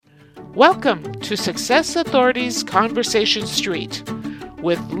Welcome to Success Authority's Conversation Street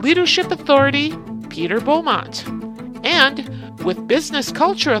with Leadership Authority Peter Beaumont and with Business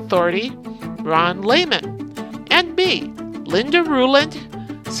Culture Authority Ron Lehman and me, Linda Ruland,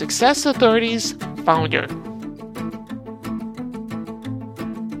 Success Authority's founder.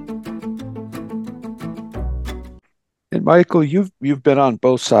 And Michael, you've been on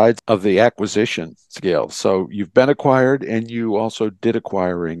both sides of the acquisition scale. So you've been acquired and you also did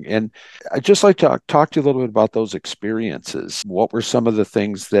acquiring. And I'd just like to talk to you a little bit about those experiences. What were some of the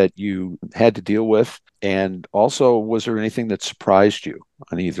things that you had to deal with? And also, was there anything that surprised you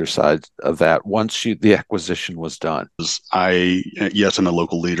on either side of that once the acquisition was done? Yes, I'm a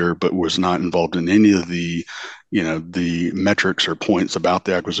local leader, but was not involved in any of the metrics or points about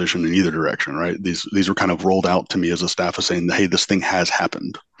the acquisition in either direction, right? These were kind of rolled out to me as a staff of saying, hey, this thing has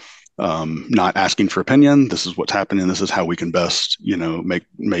happened. Not asking for opinion. This is what's happening. This is how we can best,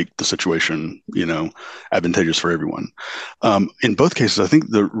 make the situation, advantageous for everyone. In both cases, I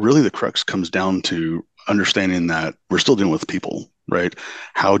think the crux comes down to understanding that we're still dealing with people, right?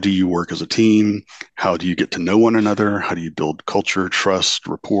 How do you work as a team? How do you get to know one another? How do you build culture, trust,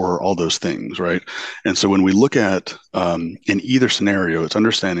 rapport, all those things, right? And so when we look at in either scenario, it's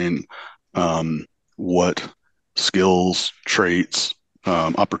understanding what skills, traits,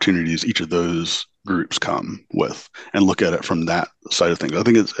 opportunities each of those groups come with, and look at it from that side of things. I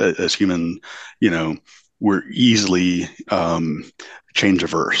think it's as human, we're easily change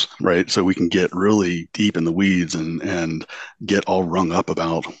averse, right? So we can get really deep in the weeds and get all rung up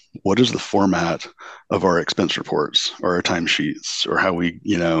about what is the format of our expense reports or our timesheets or how we,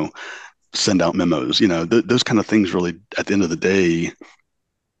 send out memos. Those kind of things really, at the end of the day,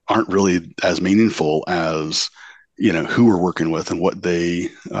 aren't really as meaningful as who we're working with and what they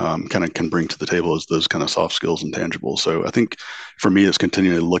kind of can bring to the table as those kind of soft skills and tangibles. So I think for me, it's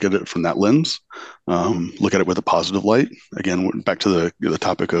continuing to look at it from that lens, look at it with a positive light. Again, back to the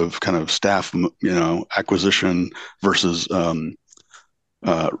topic of kind of staff, acquisition versus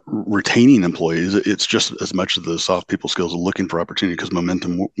retaining employees. It's just as much of the soft people skills of looking for opportunity, because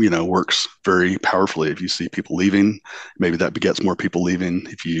momentum, works very powerfully. If you see people leaving, maybe that begets more people leaving.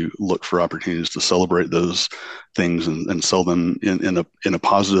 If you look for opportunities to celebrate those things and sell them in a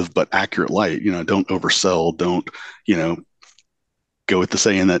positive but accurate light, don't oversell, don't, go with the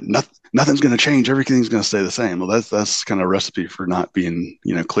saying that nothing's going to change, everything's going to stay the same. Well, that's kind of a recipe for not being,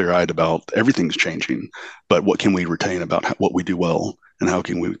 clear-eyed about everything's changing, but what can we retain about what we do well and how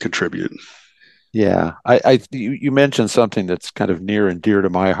can we contribute? Yeah, you mentioned something that's kind of near and dear to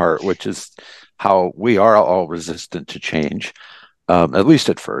my heart, which is how we are all resistant to change, at least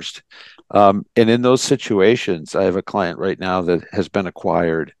at first. And in those situations, I have a client right now that has been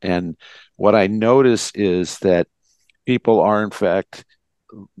acquired, and what I notice is that people are, in fact,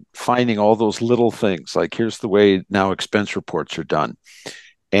 finding all those little things, like here's the way now expense reports are done.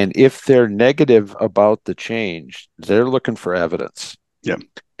 And if they're negative about the change, they're looking for evidence. Yeah.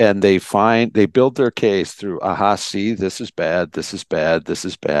 And they build their case through, see, this is bad, this is bad, this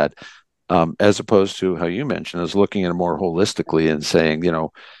is bad, as opposed to how you mentioned, is looking at it more holistically and saying,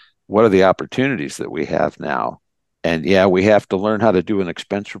 what are the opportunities that we have now? And yeah, we have to learn how to do an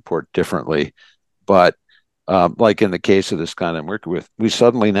expense report differently. But like in the case of this client I'm working with, we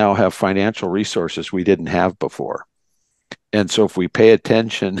suddenly now have financial resources we didn't have before. And so if we pay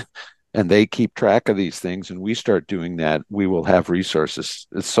attention and they keep track of these things and we start doing that, we will have resources.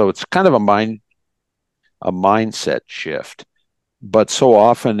 So it's kind of a mindset shift. But so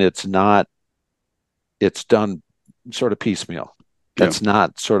often it's done sort of piecemeal. That's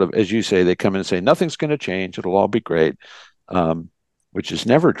not sort of, as you say, they come in and say, nothing's going to change, it'll all be great, which is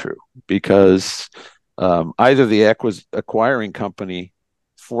never true, because either the acquiring company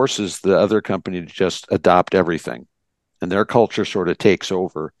forces the other company to just adopt everything and their culture sort of takes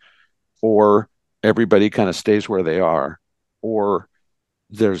over, or everybody kind of stays where they are, or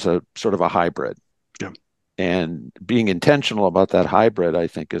there's a sort of a hybrid. Yeah. And being intentional about that hybrid, I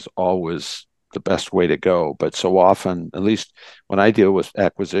think, is always the best way to go. But so often, at least when I deal with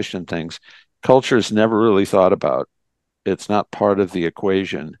acquisition things, culture is never really thought about. It's not part of the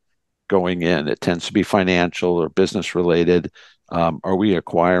equation going in. It tends to be financial or business related. Are we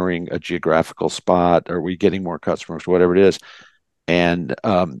acquiring a geographical spot? Are we getting more customers? Whatever it is. And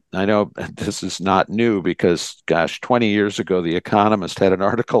I know this is not new because, 20 years ago, The Economist had an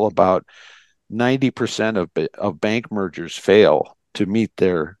article about 90% of bank mergers fail to meet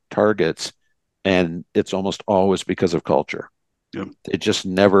their targets. And it's almost always because of culture. Yep. It just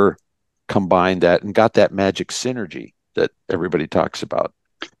never combined that and got that magic synergy that everybody talks about.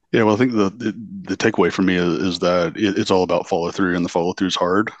 Yeah, well, I think the takeaway for me is that it's all about follow through, and the follow through is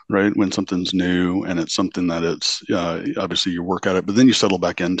hard, right? When something's new and it's something that it's obviously you work at it, but then you settle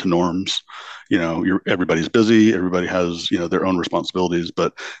back into norms. Everybody's busy, everybody has their own responsibilities,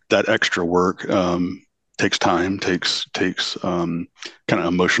 but that extra work takes time, takes kind of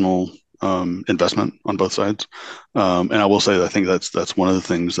emotional investment on both sides. And I will say that I think that's one of the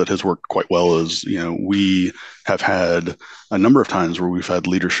things that has worked quite well is we have had a number of times where we've had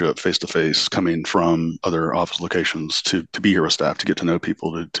leadership face to face coming from other office locations to be here with staff, to get to know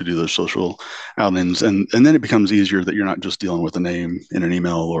people, to do those social outings. And then it becomes easier that you're not just dealing with a name in an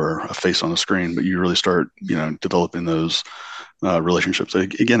email or a face on a screen, but you really start, developing those relationships.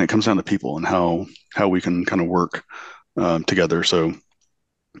 Again, it comes down to people and how we can kind of work together. So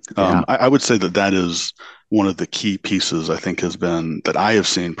Yeah. I would say that is one of the key pieces I think has been that I have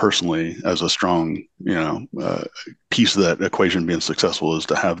seen personally as a strong, piece of that equation being successful is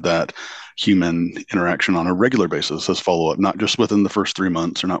to have that human interaction on a regular basis as follow up, not just within the first 3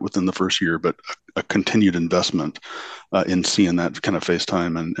 months or not within the first year, but a continued investment in seeing that kind of face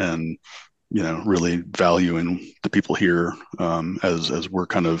time and really valuing the people here as we're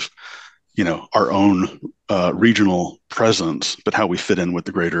kind of our own regional presence, but how we fit in with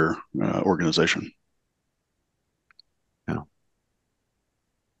the greater organization. Yeah.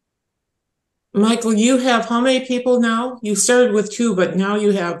 Michael, you have how many people now? You started with 2, but now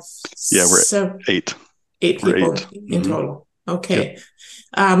you have Yeah, we're 8. 8 We're people 8. in total. Okay.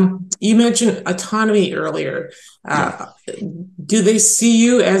 Yep. You mentioned autonomy earlier. Yeah. Do they see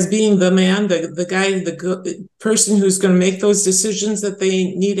you as being the man, the guy, the person who's going to make those decisions that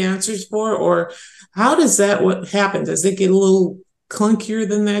they need answers for? Or how does that what happen? Does it get a little clunkier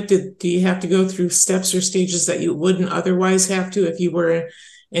than that? Do you have to go through steps or stages that you wouldn't otherwise have to if you were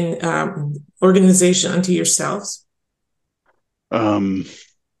in organization unto yourselves?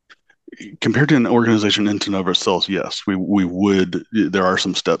 Compared to an organization in and of itself, yes, we would. There are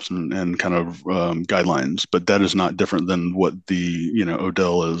some steps and kind of guidelines, but that is not different than what the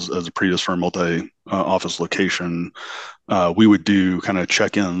Odell as a previous firm multi office location. We would do kind of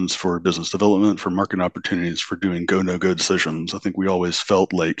check-ins for business development, for market opportunities, for doing go no go decisions. I think we always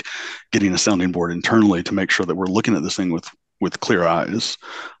felt like getting a sounding board internally to make sure that we're looking at this thing with clear eyes.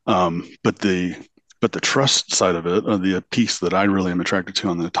 But the trust side of it, the piece that I really am attracted to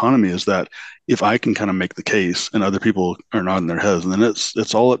on the autonomy is that if I can kind of make the case and other people are nodding their heads, then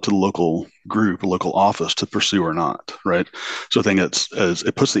it's all up to the local group, a local office to pursue or not, right? So I think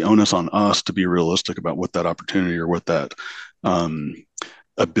it puts the onus on us to be realistic about what that opportunity or what that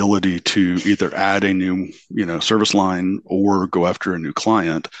ability to either add a new service line or go after a new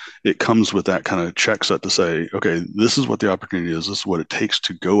client. It comes with that kind of check set to say, okay, this is what the opportunity is, this is what it takes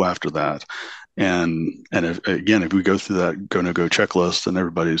to go after that. And if we go through that go no go checklist and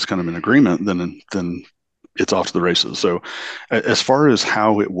everybody's kind of in agreement, then it's off to the races. So as far as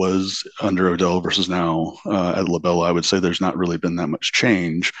how it was under Odell versus now at Labella, I would say there's not really been that much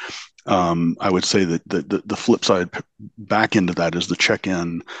change. I would say that the flip side back into that is the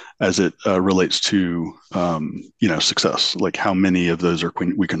check-in as it relates to success. Like how many of those are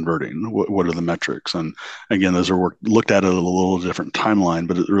we converting? What are the metrics? And again, those are looked at a little different timeline,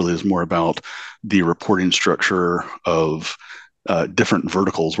 but it really is more about the reporting structure of different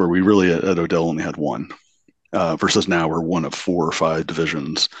verticals where we really at Odell only had one. Versus now we're one of 4 or 5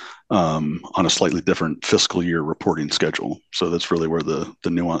 divisions on a slightly different fiscal year reporting schedule. So that's really where the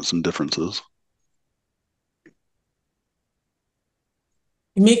nuance and difference is.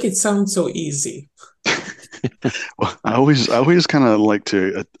 You make it sound so easy. Well, I always kind of like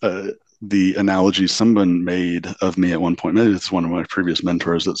to the analogy someone made of me at one point. Maybe it's one of my previous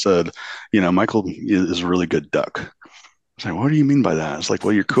mentors that said, Michael is a really good duck. Like, what do you mean by that? It's like,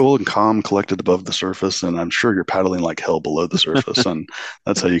 well, you're cool and calm, collected above the surface, and I'm sure you're paddling like hell below the surface, and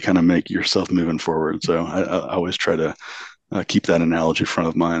that's how you kind of make yourself moving forward. So I always try to keep that analogy front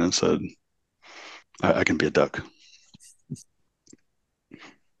of mind and said, I can be a duck.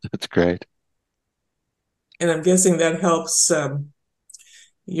 That's great. And I'm guessing that helps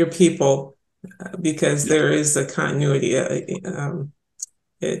your people because there is a continuity.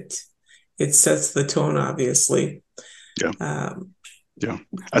 It sets the tone, obviously. Yeah. Yeah.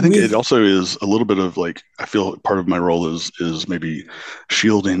 I think it also is a little bit of like, I feel part of my role is maybe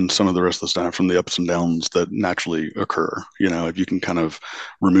shielding some of the rest of the staff from the ups and downs that naturally occur. If you can kind of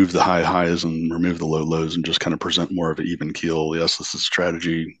remove the high highs and remove the low lows and just kind of present more of an even keel. Yes, this is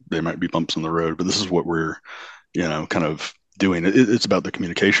strategy. There might be bumps in the road, but this is what we're, kind of doing. It's about the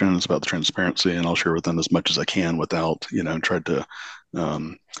communication. It's about the transparency, and I'll share with them as much as I can without, try to,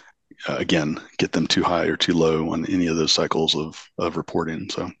 again, get them too high or too low on any of those cycles of reporting.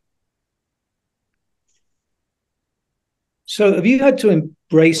 So So have you had to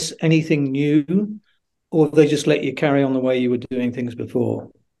embrace anything new, or they just let you carry on the way you were doing things before?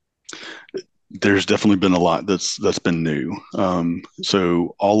 There's definitely been a lot that's been new.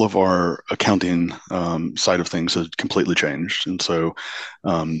 So all of our accounting side of things has completely changed, and so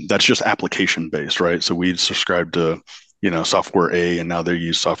that's just application based, right? So we subscribe to software A, and now they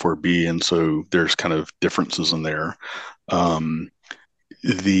use software B, and so there's kind of differences in there.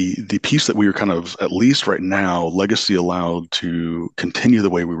 The piece that we were kind of, at least right now, legacy allowed to continue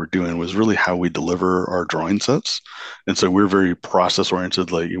the way we were doing was really how we deliver our drawing sets. And so we're very process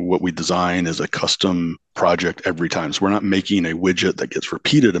oriented. Like what we design is a custom project every time. So we're not making a widget that gets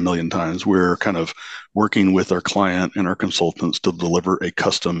repeated a million times. We're kind of working with our client and our consultants to deliver a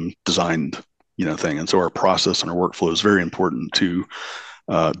custom designed thing. And so our process and our workflow is very important to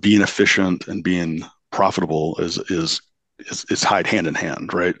being efficient and being profitable is tied hand in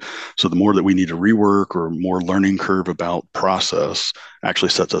hand, right? So the more that we need to rework or more learning curve about process actually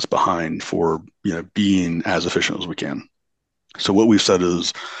sets us behind for being as efficient as we can. So what we've said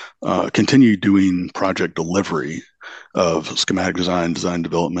is continue doing project delivery of schematic design, design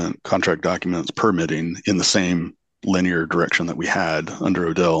development, contract documents, permitting in the same linear direction that we had under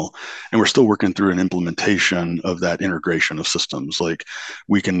Odell. And we're still working through an implementation of that integration of systems. Like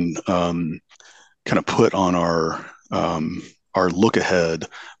we can kind of put on our look ahead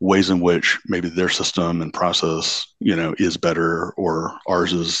ways in which maybe their system and process, is better, or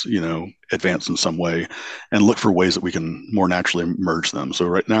ours is, advanced in some way, and look for ways that we can more naturally merge them. So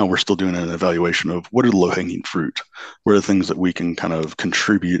right now we're still doing an evaluation of what are the low-hanging fruit, what are the things that we can kind of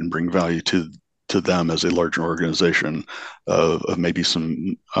contribute and bring value to them as a larger organization of maybe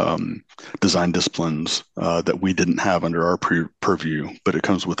some design disciplines that we didn't have under our purview, but it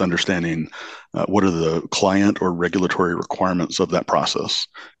comes with understanding what are the client or regulatory requirements of that process.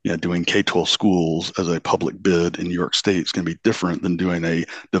 Doing K-12 schools as a public bid in New York State is going to be different than doing a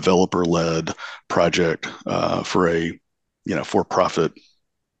developer-led project for a for-profit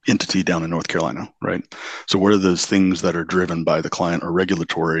entity down in North Carolina, right? So what are those things that are driven by the client or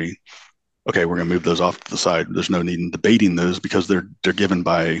regulatory? Okay, we're going to move those off to the side. There's no need in debating those because they're given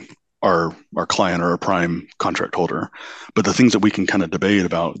by our client or our prime contract holder. But the things that we can kind of debate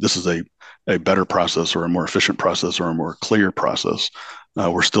about, this is a better process or a more efficient process or a more clear process,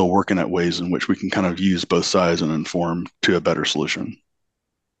 we're still working at ways in which we can kind of use both sides and inform to a better solution.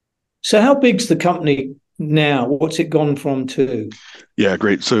 So how big's the company now? What's it gone from to? Yeah,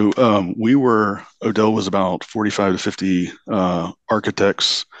 great. So Odell was about 45 to 50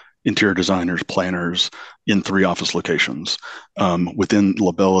 architects, interior designers, planners in 3 office locations. Within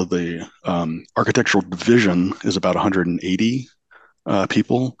Labella, the architectural division is about 180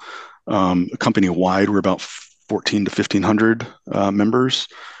 people. Company-wide, we're about 14 to 1,500 members.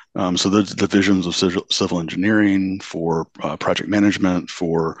 So those divisions of civil engineering, for project management,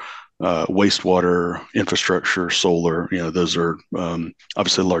 for wastewater, infrastructure, solar, those are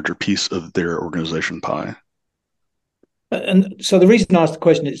obviously a larger piece of their organization pie. And so the reason I asked the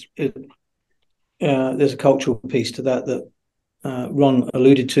question is there's a cultural piece to that Ron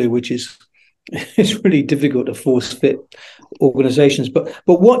alluded to, which is it's really difficult to force fit organizations. But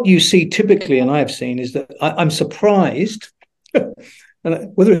what you see typically, and I have seen, is that I'm surprised,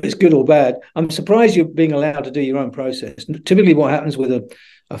 and whether it's good or bad, I'm surprised you're being allowed to do your own process. Typically what happens with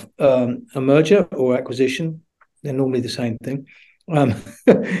a merger or acquisition, they're normally the same thing,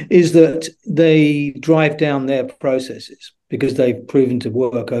 is that they drive down their processes because they've proven to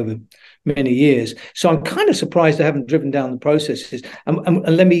work over many years. So I'm kind of surprised they haven't driven down the processes. And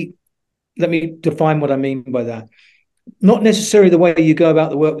let me define what I mean by that. Not necessarily the way you go about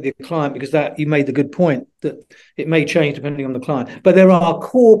the work with your client, because that you made the good point that it may change depending on the client. But there are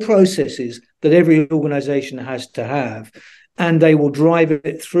core processes that every organization has to have, and they will drive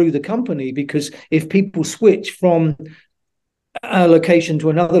it through the company, because if people switch from a location to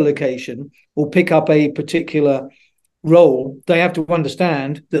another location or pick up a particular role, they have to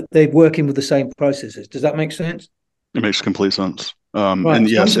understand that they're working with the same processes. Does that make sense? It makes complete sense. Right. And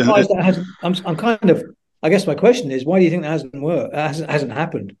yes, I'm surprised that hasn't. I'm kind of. I guess my question is, why do you think that hasn't worked? Hasn't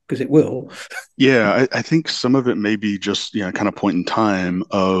happened? Because it will. Yeah, I think some of it may be just kind of point in time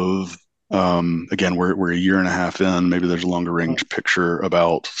of again, we're a year and a half in. Maybe there's a longer range picture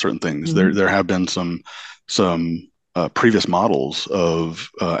about certain things. Mm-hmm. There have been some previous models of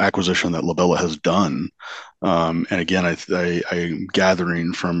acquisition that Labella has done, and again, I'm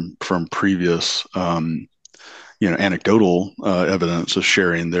gathering from previous anecdotal evidence of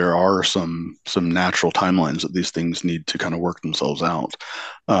sharing. There are some natural timelines that these things need to kind of work themselves out.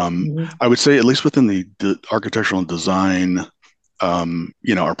 I would say, at least within the architectural and design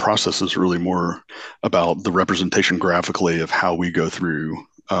our process is really more about the representation graphically of how we go through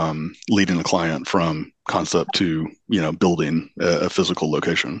leading a client from concept to, building a physical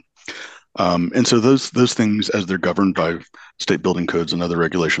location. And so those things, as they're governed by state building codes and other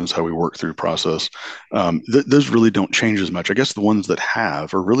regulations, how we work through process, those really don't change as much. I guess the ones that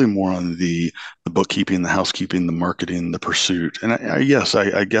have are really more on the bookkeeping, the housekeeping, the marketing, the pursuit. And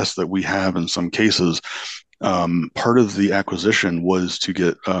I guess that we have in some cases. Part of the acquisition was to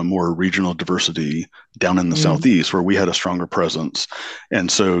get more regional diversity down in the Southeast, where we had a stronger presence.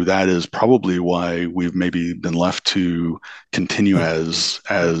 And so that is probably why we've maybe been left to continue as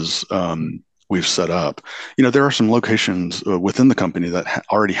we've set up. There are some locations within the company that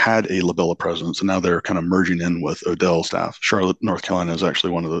already had a Labella presence, and now they're kind of merging in with Odell staff. Charlotte, North Carolina is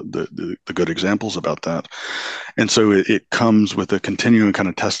actually one of the good examples about that. And so it comes with a continuing kind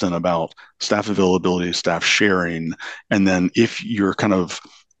of testing about staff availability, staff sharing. And then if you're kind of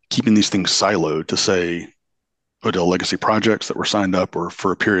keeping these things siloed to say Odell legacy projects that were signed up or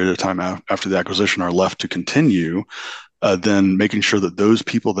for a period of time after the acquisition are left to continue, then making sure that those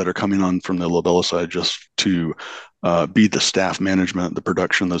people that are coming on from the Labella side just to be the staff management, the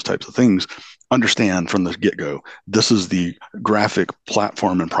production, those types of things, understand from the get-go, this is the graphic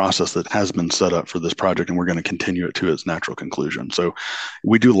platform and process that has been set up for this project, and we're going to continue it to its natural conclusion. So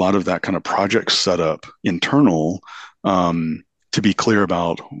we do a lot of that kind of project setup internal to be clear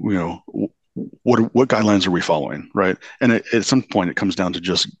about, what guidelines are we following, right? And at some point, it comes down to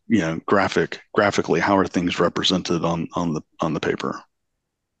just graphically, how are things represented on the paper.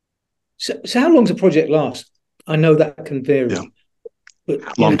 So how long does a project last? I know that can vary. Yeah.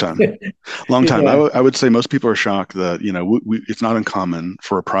 But, long time. Yeah. I would say most people are shocked that it's not uncommon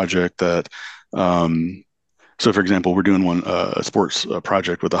for a project that. So, for example, we're doing a sports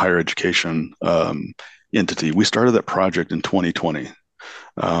project with a higher education entity. We started that project in 2020.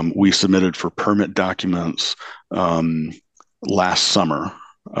 We submitted for permit documents last summer,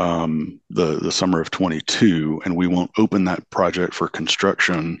 the summer of 22, and we won't open that project for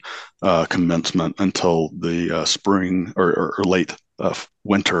construction commencement until the spring or late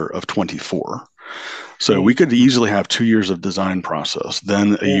winter of 24. So we could easily have 2 years of design process,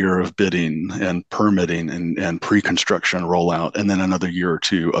 then a year of bidding and permitting and pre-construction rollout, and then another year or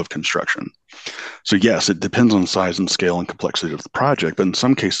two of construction. So yes, it depends on size and scale and complexity of the project, but in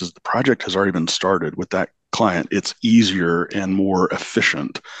some cases, the project has already been started with that client. It's easier and more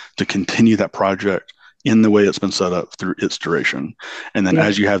efficient to continue that project in the way it's been set up through its duration. And then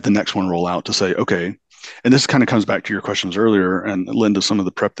as you have the next one roll out to say, okay, and this kind of comes back to your questions earlier and Linda, some of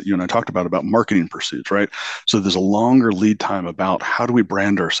the prep that you and I talked about marketing pursuits, right? So there's a longer lead time about how do we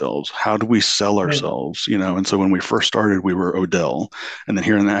brand ourselves? How do we sell ourselves? And so when we first started, we were Odell. And then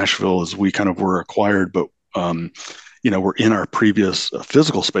here in Nashville, as we kind of were acquired, but we're in our previous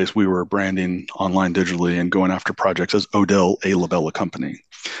physical space, we were branding online digitally and going after projects as Odell, a Labella company.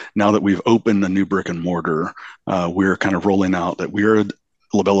 Now that we've opened a new brick and mortar, we're kind of rolling out that we're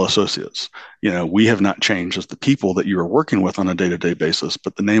Labella Associates. We have not changed as the people that you are working with on a day-to-day basis,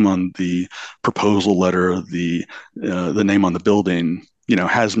 but the name on the proposal letter, the name on the building,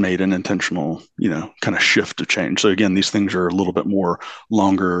 has made an intentional, kind of shift to change. So again, these things are a little bit more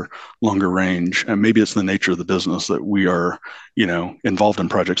longer range, and maybe it's the nature of the business that we are, involved in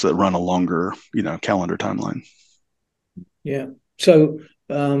projects that run a longer, calendar timeline. Yeah. So,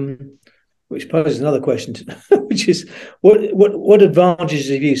 which poses another question, which is what advantages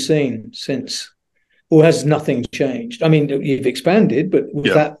have you seen since, or has nothing changed? I mean, you've expanded, but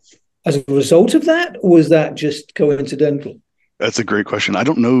was that as a result of that, or was that just coincidental? That's a great question. I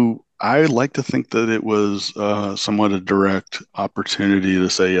don't know. I like to think that it was somewhat a direct opportunity to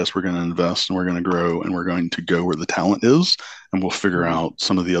say, yes, we're going to invest and we're going to grow and we're going to go where the talent is, and we'll figure out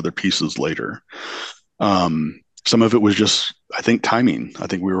some of the other pieces later. Some of it was just, I think, timing. I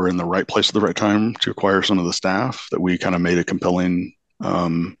think we were in the right place at the right time to acquire some of the staff, that we kind of made a compelling,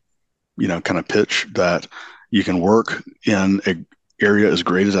 kind of pitch that you can work in an area as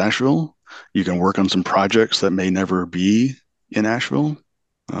great as Asheville. You can work on some projects that may never be in Asheville,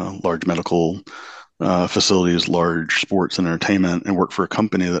 large medical facilities, large sports and entertainment, and work for a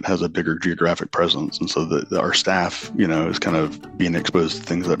company that has a bigger geographic presence. And so that our staff, is kind of being exposed to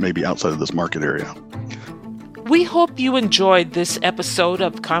things that may be outside of this market area. We hope you enjoyed this episode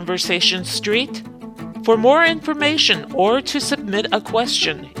of Conversation Street. For more information or to submit a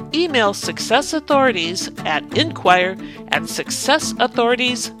question, email Success Authorities at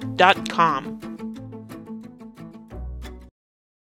inquire@successauthorities.com.